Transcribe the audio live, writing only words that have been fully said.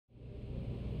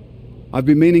I've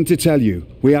been meaning to tell you,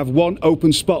 we have one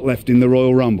open spot left in the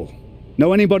Royal Rumble.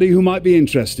 Know anybody who might be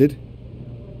interested?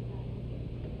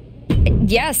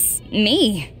 Yes,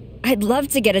 me. I'd love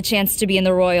to get a chance to be in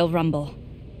the Royal Rumble.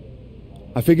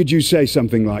 I figured you'd say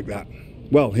something like that.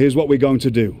 Well, here's what we're going to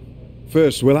do.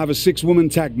 First, we'll have a 6-woman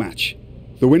tag match.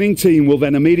 The winning team will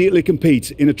then immediately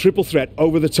compete in a triple threat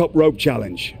over the top rope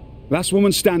challenge. Last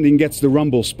woman standing gets the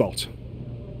Rumble spot.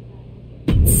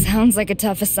 Sounds like a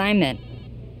tough assignment.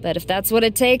 But if that's what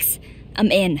it takes,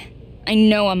 I'm in. I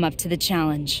know I'm up to the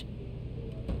challenge.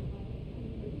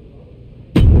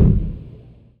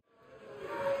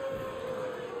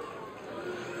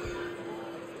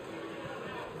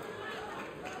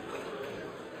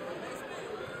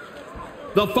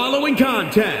 The following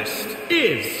contest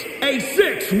is a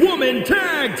 6-woman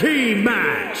tag team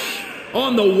match.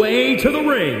 On the way to the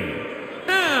ring,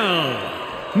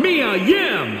 Mia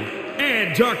Yim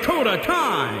and Dakota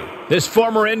Kai. This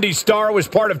former indie star was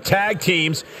part of tag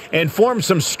teams and formed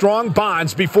some strong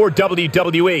bonds before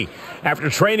WWE. After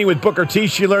training with Booker T,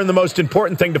 she learned the most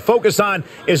important thing to focus on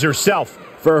is herself.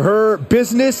 For her,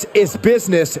 business is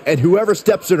business, and whoever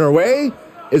steps in her way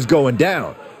is going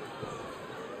down.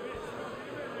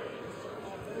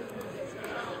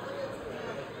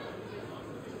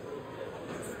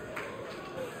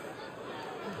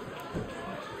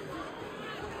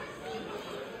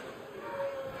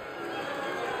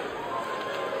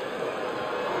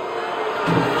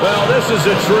 Well, this is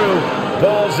a true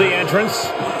ballsy entrance.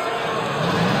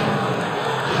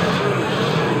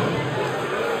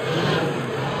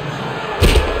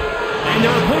 And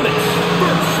their opponents,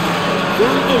 first,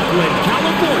 from Oakland,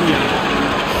 California,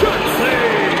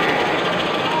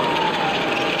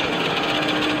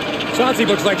 Shotzi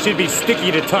looks like she'd be sticky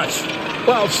to touch.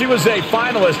 Well, she was a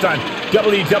finalist on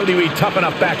WWE Tough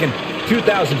Enough back in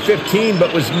 2015,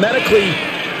 but was medically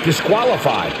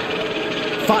disqualified.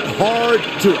 Fought hard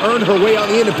to earn her way on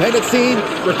the independent scene,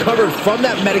 recovered from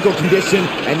that medical condition,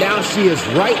 and now she is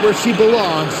right where she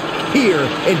belongs, here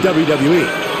in WWE.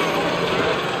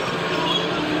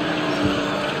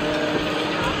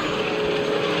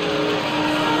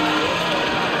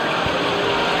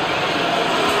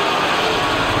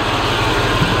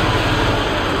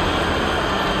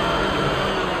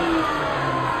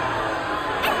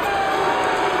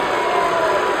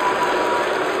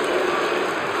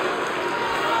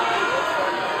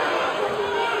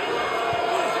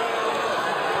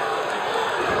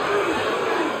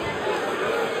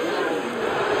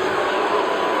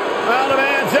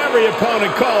 Every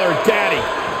opponent call her daddy.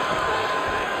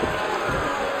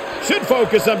 Should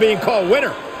focus on being called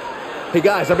winner. Hey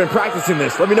guys, I've been practicing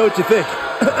this. Let me know what you think.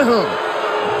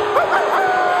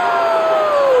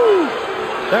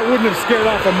 That wouldn't have scared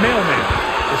off a mailman.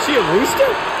 Is she a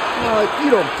rooster?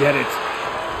 You don't get it.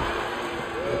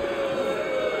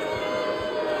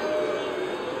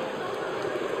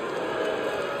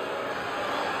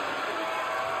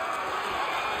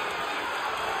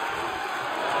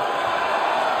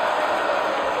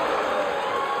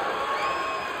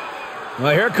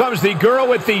 Well, here comes the girl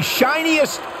with the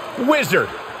shiniest wizard.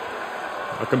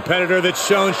 A competitor that's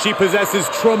shown she possesses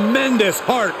tremendous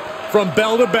heart from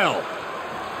bell to bell.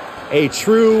 A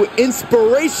true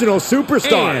inspirational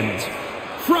superstar. And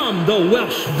from the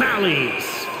Welsh Valleys,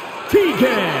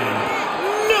 Tegan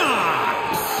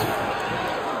Knox.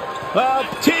 Well,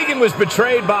 Tegan was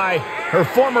betrayed by her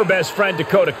former best friend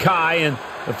Dakota Kai in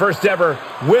the first ever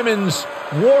women's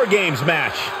War Games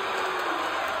match.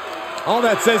 All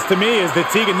that says to me is that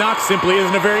Tegan Knox simply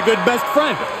isn't a very good best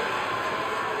friend.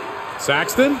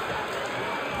 Saxton?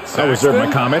 I reserve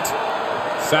my comment.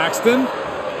 Saxton?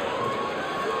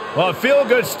 Well, a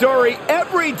feel-good story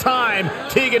every time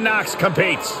Tegan Knox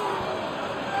competes.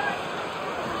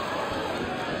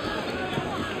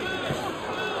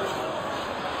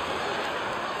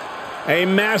 A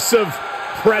massive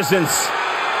presence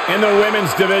in the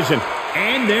women's division.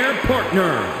 And their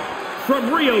partner,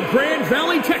 from Rio Grande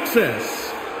Valley,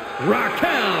 Texas,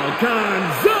 Raquel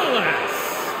Gonzalez.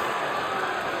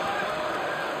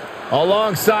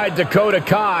 Alongside Dakota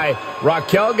Kai,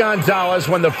 Raquel Gonzalez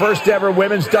won the first ever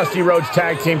Women's Dusty Rhodes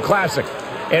Tag Team Classic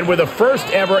and were the first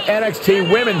ever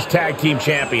NXT Women's Tag Team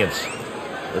Champions.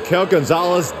 Raquel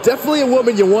Gonzalez, definitely a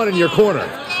woman you want in your corner.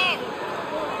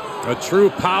 A true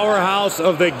powerhouse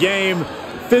of the game,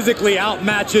 physically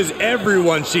outmatches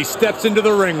everyone she steps into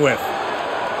the ring with.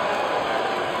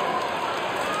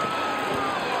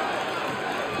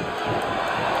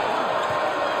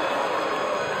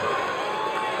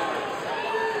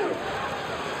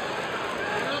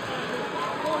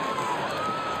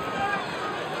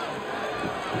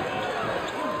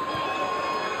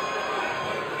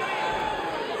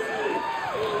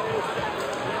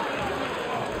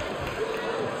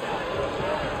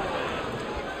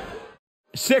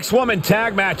 Six-woman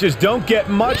tag matches don't get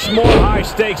much more high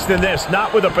stakes than this,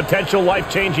 not with a potential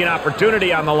life-changing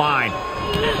opportunity on the line.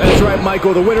 That's right,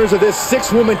 Michael. The winners of this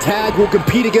six-woman tag will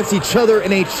compete against each other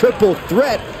in a triple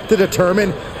threat to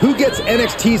determine who gets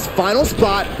NXT's final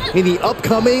spot in the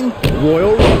upcoming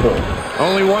Royal Rumble.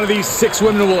 Only one of these six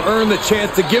women will earn the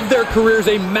chance to give their careers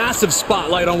a massive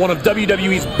spotlight on one of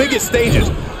WWE's biggest stages.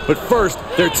 But first,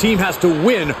 their team has to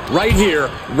win right here,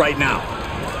 right now.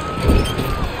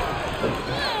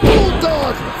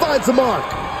 Bulldog finds a mark.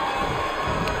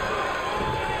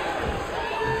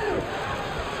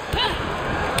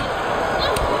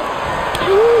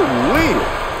 Ooh-wee.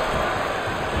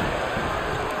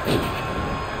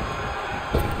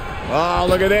 Oh,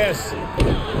 look at this.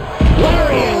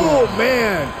 Oh,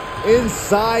 man.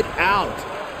 Inside out.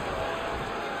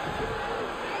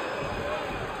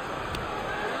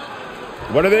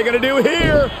 What are they going to do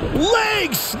here?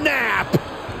 Leg snap!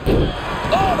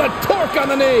 Oh, the torque on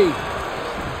the knee.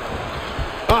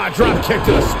 Ah, drop kick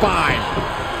to the spine.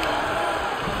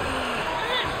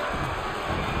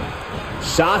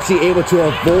 Shotzi able to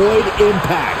avoid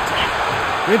impact.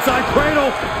 Inside cradle.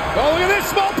 Oh, look at this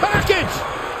small package.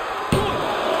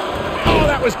 Oh,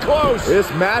 that was close. This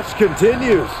match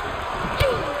continues.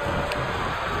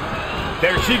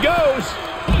 There she goes.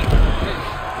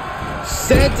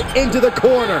 Sent into the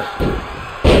corner.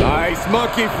 Nice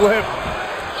monkey flip.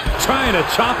 Trying to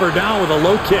chop her down with a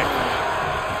low kick.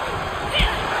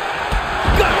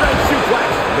 Gut-wrench suplex.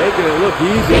 Making it look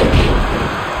easy.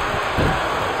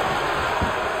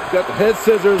 Got the head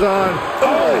scissors on.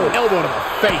 Oh, elbow to the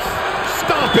face.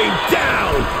 Stomping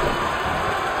down.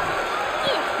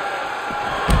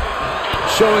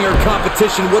 Showing her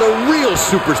competition what a real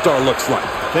superstar looks like.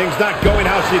 Things not going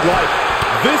how she'd like.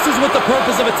 This is what the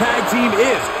purpose of a tag team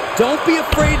is. Don't be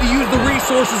afraid to use the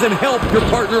resources and help your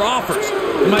partner offers.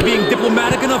 Am I being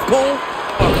diplomatic enough, Cole?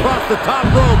 Across the top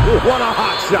rope. What a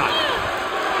hot shot.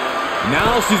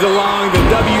 Now she's allowing the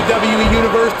WWE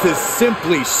Universe to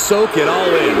simply soak it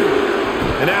all in.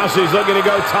 And now she's looking to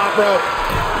go top rope.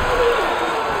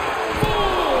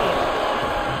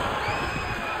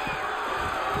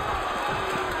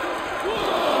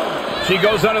 She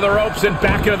goes under the ropes and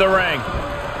back into the ring.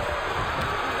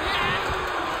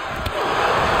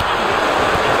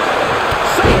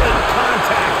 Solid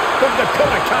contact from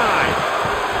Dakota Kai.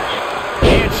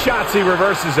 And Shotzi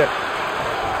reverses it.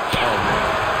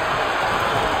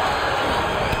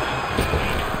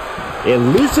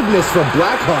 Elusiveness from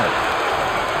Blackheart.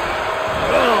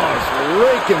 Oh, it's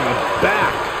raking the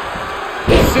back.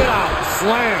 Sit out,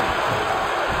 slam.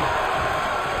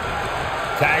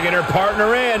 Tagging her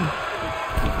partner in.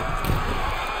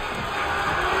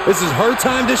 This is her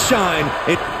time to shine.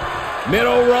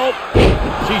 Middle rope.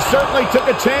 She certainly took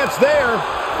a chance there.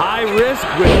 High risk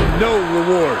with no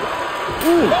reward.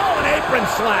 Ooh. Oh, an apron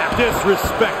slap.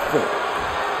 Disrespectful.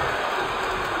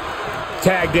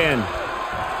 Tagged in.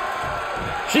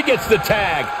 She gets the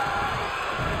tag.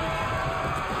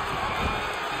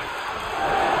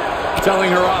 Telling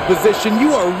her opposition,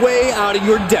 you are way out of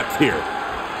your depth here.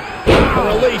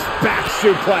 Release back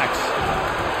suplex.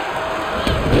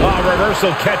 Oh,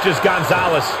 reversal catches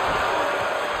Gonzalez.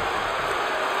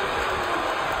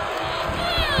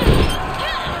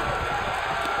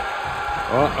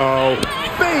 Uh-oh.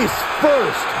 Face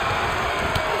first.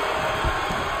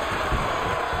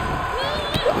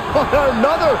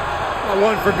 Another.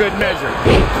 One for good measure.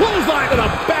 Clothesline to the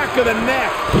back of the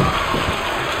neck.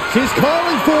 She's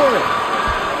calling for it.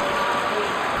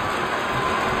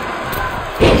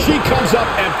 She comes up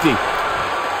empty.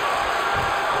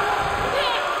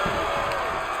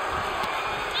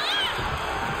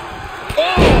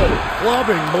 Oh!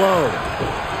 Clubbing blow.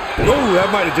 Ooh, that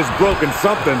might have just broken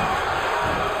something.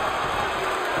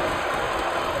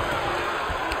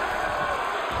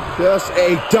 Just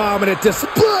a dominant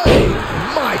display.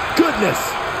 My goodness.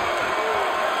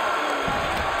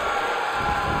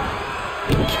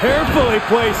 Carefully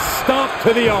placed stomp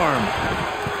to the arm.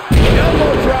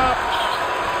 Elbow drop.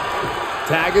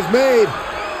 Tag is made.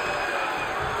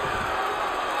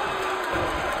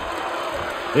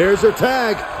 Here's her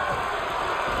tag.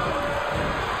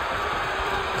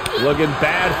 Looking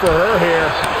bad for her here.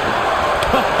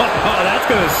 That's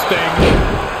going to sting.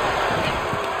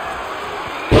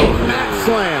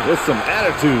 Slam with some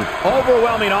attitude.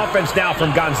 Overwhelming offense now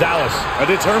from Gonzalez. A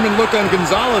determined look on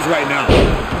Gonzalez right now.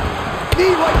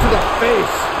 Knee right to the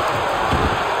face.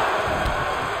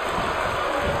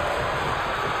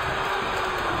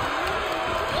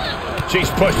 She's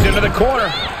pushed into the corner.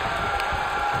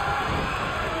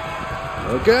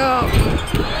 Look out.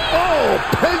 Oh,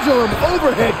 pendulum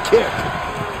overhead kick.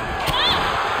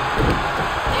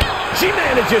 She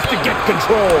manages to get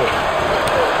control.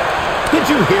 Did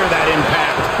you hear that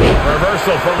impact?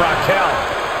 Reversal from Raquel.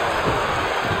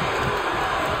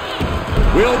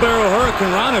 Wheelbarrow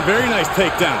Hurricane Rana, very nice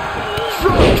takedown.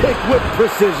 Drop kick with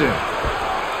precision.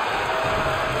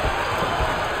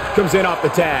 Comes in off the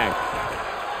tag.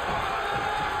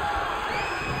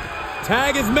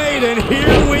 Tag is made, and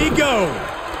here we go.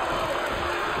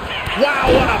 Wow,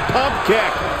 what a pump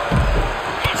kick.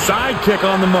 Side kick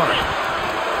on the mark.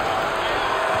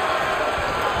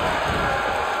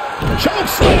 Choke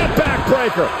slam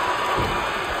backbreaker.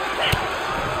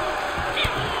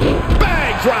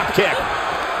 Bang, drop kick.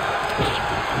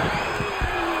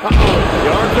 The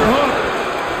Arthur hook.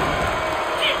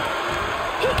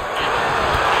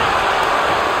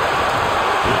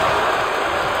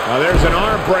 Now there's an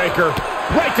arm breaker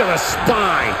right to the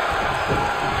spine.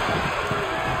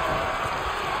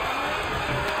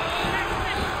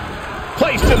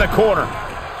 Placed in the corner.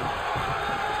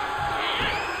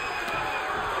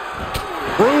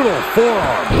 Brutal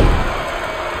forearm.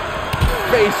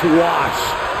 Face wash.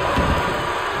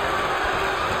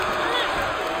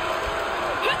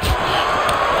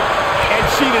 And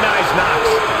she denies Knox.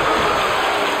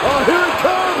 Oh, here it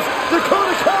comes!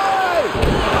 Dakota Kai!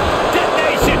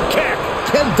 Detonation kick.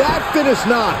 Can that finish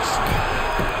Knox?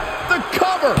 The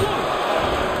cover.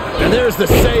 And there's the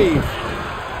save.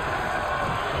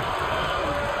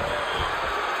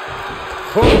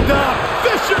 Hooked up.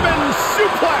 Fisherman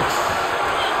suplex.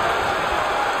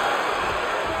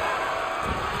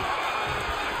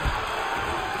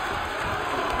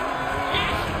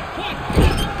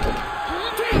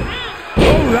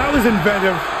 That was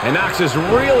inventive. And Knox is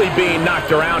really being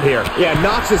knocked around here. Yeah,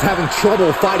 Knox is having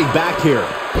trouble fighting back here.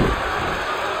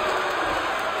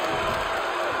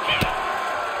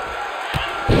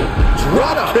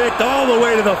 Drop kicked all the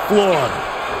way to the floor.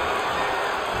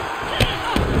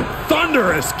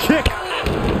 Thunderous kick.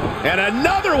 And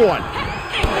another one.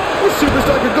 This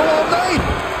superstar could go all night.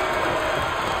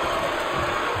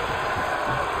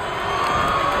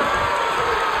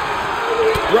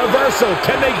 Reversal.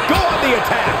 Can they go on the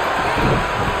attack?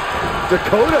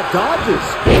 Dakota dodges.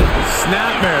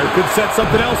 Snapmare could set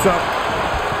something else up.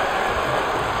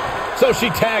 So she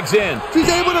tags in. She's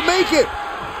able to make it.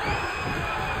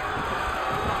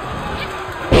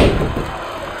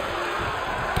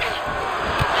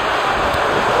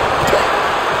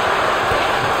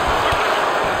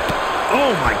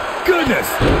 Oh my goodness.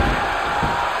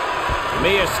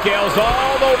 Mia scales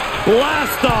all the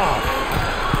Blast off.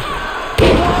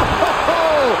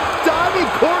 Whoa! Diving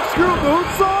corkscrew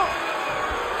moonsault?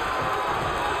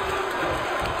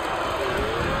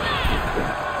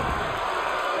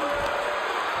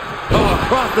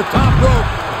 Across the top rope.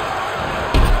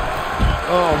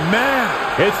 Oh, man.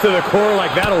 Hits to the core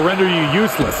like that'll render you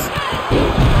useless.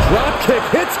 Drop kick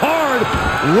hits hard,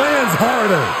 lands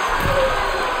harder.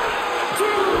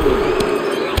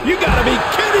 You gotta be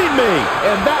kidding me!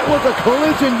 And that was a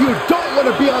collision you don't want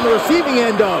to be on the receiving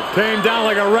end of. Came down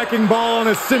like a wrecking ball on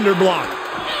a cinder block.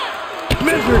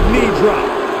 Measured knee drop.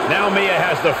 Now Mia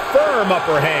has the firm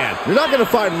upper hand. You're not going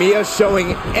to find Mia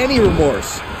showing any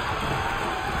remorse.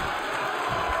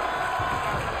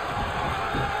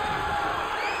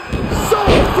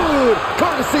 Soul food,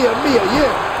 courtesy of Mia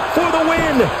Yim. For the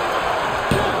win!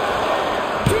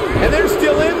 And they're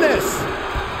still in this.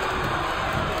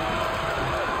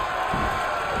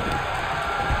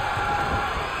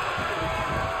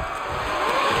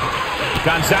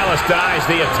 Gonzalez dies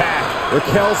the attack.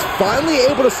 Raquel's finally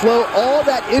able to slow all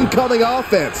that incoming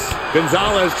offense.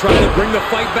 Gonzalez trying to bring the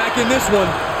fight back in this one.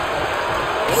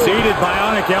 Seated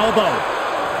bionic elbow.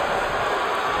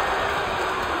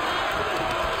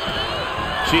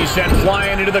 She's sent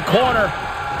flying into the corner.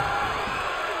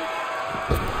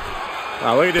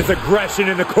 Oh, look at this aggression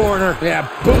in the corner. Yeah,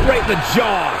 boot right in the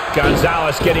jaw.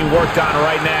 Gonzalez getting worked on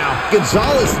right now.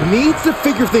 Gonzalez needs to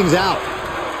figure things out.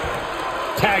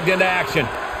 Tagged into action.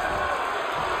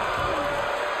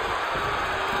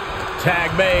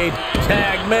 Tag made.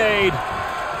 Tag made.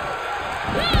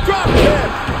 Drop kick.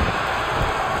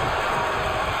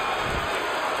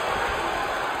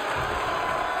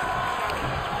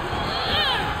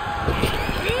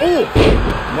 Oh,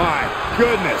 my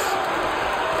goodness.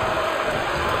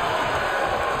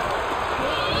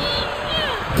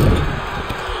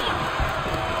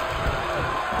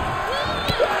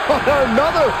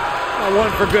 Another.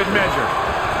 One for good measure.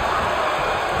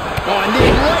 Oh, a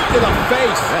knee right to the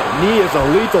face. That knee is a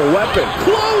lethal weapon.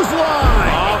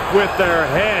 Clothesline. Off with their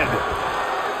head.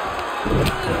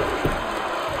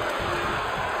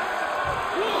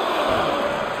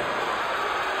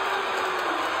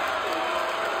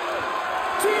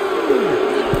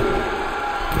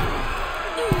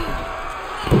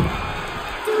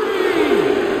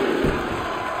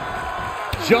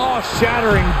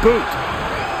 jaw-shattering boot.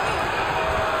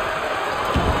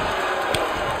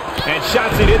 And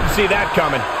Shotzi didn't see that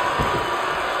coming.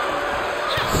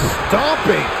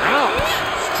 Stomping. Ouch.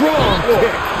 Strong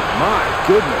kick. My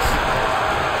goodness.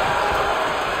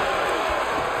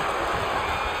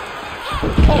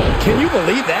 Oh, can you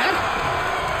believe that?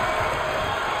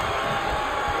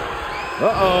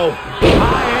 Uh-oh.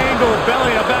 High-angle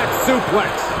belly-to-back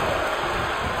suplex.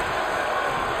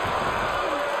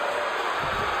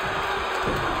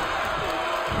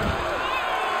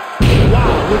 Wow,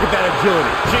 look at that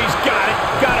agility. She's got it.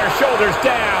 Got her shoulders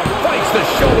down. Fights the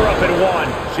shoulder up and one.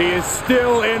 She is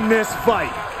still in this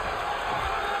fight.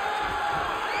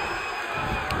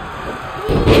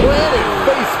 Planted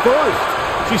face first.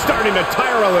 She's starting to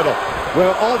tire a little.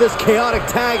 Well, all this chaotic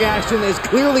tag action is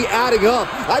clearly adding up.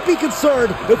 I'd be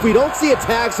concerned if we don't see a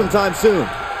tag sometime soon.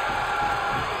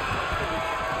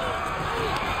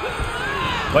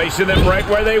 Placing them right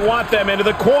where they want them, into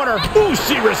the corner. Ooh,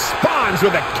 she responds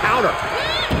with a counter.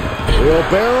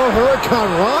 Wheelbarrow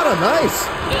Hurricane Rana, nice.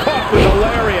 Caught with a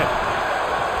lariat.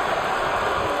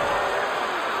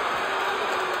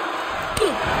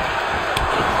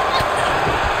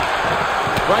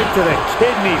 Right to the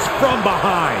kidneys from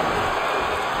behind.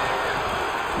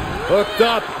 Hooked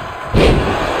up.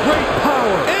 Great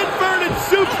power. Inverted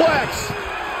suplex.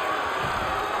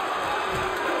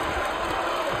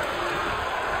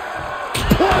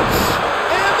 Punch.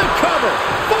 And the cover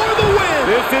for the win.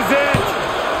 This is it.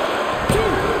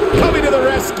 Coming to the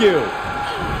rescue.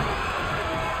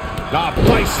 A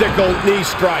bicycle knee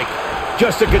strike.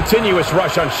 Just a continuous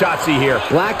rush on Shotzi here.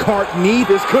 Blackheart knee.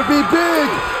 This could be big.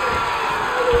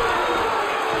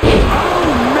 Oh,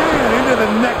 man, into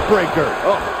the neck breaker.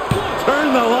 Oh,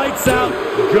 turn the lights out.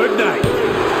 Good night.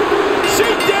 She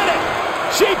did it.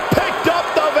 She picked up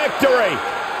the victory.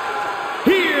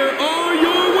 Here are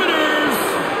your winners,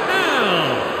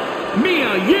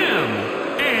 Mia Yim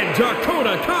and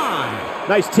Dakota Kai.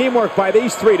 Nice teamwork by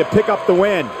these three to pick up the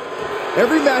win.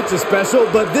 Every match is special,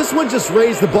 but this one just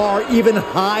raised the bar even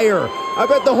higher. I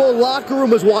bet the whole locker room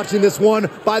was watching this one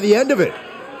by the end of it.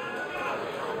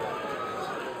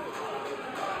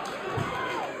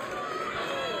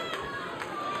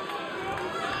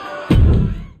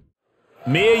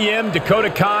 Mia Yim, Dakota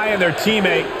Kai, and their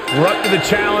teammate were up to the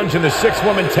challenge in the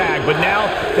six-woman tag, but now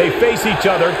they face each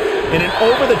other in an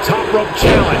over-the-top rope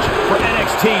challenge for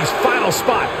NXT's final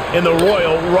spot in the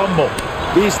Royal Rumble.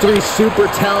 These three super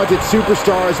talented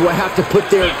superstars will have to put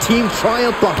their team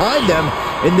triumph behind them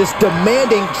in this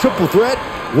demanding triple threat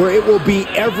where it will be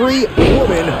every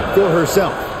woman for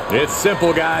herself. It's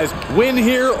simple, guys. Win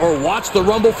here or watch the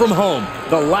Rumble from home.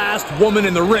 The last woman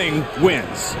in the ring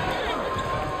wins.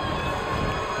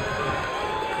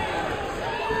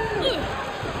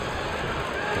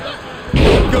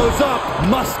 Goes up,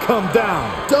 must come down.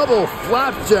 Double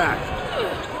flapjack.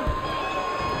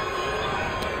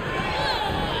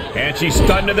 And she's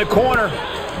stunned in the corner.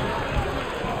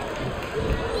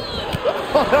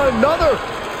 Another.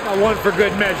 One for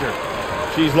good measure.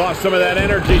 She's lost some of that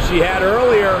energy she had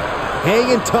earlier.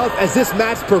 Hanging tough as this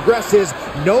match progresses.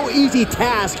 No easy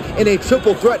task in a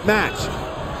triple threat match.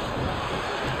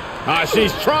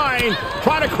 She's trying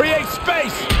to create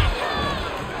space.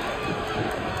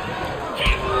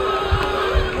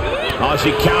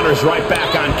 She counters right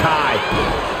back on Kai.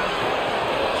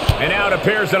 And now it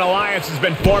appears an alliance has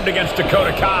been formed against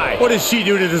Dakota Kai. What does she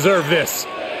do to deserve this?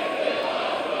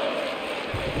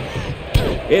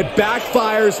 It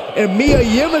backfires, and Mia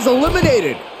Yim is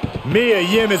eliminated. Mia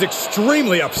Yim is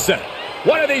extremely upset.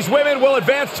 One of these women will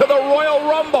advance to the Royal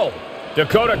Rumble.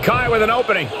 Dakota Kai with an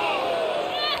opening.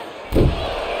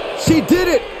 She did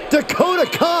it! Dakota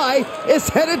Kai is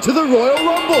headed to the Royal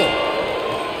Rumble.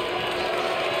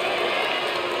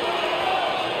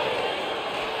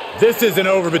 This isn't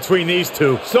over between these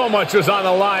two. So much was on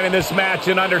the line in this match,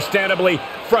 and understandably,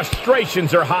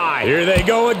 frustrations are high. Here they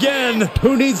go again.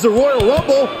 Who needs the Royal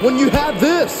Rumble when you have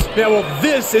this? Yeah, well,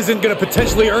 this isn't going to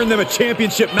potentially earn them a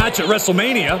championship match at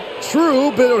WrestleMania. True,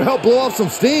 but it'll help blow off some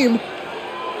steam.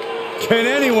 Can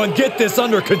anyone get this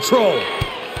under control?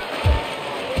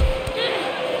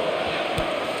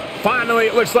 Finally,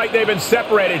 it looks like they've been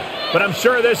separated, but I'm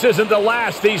sure this isn't the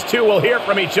last these two will hear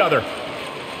from each other.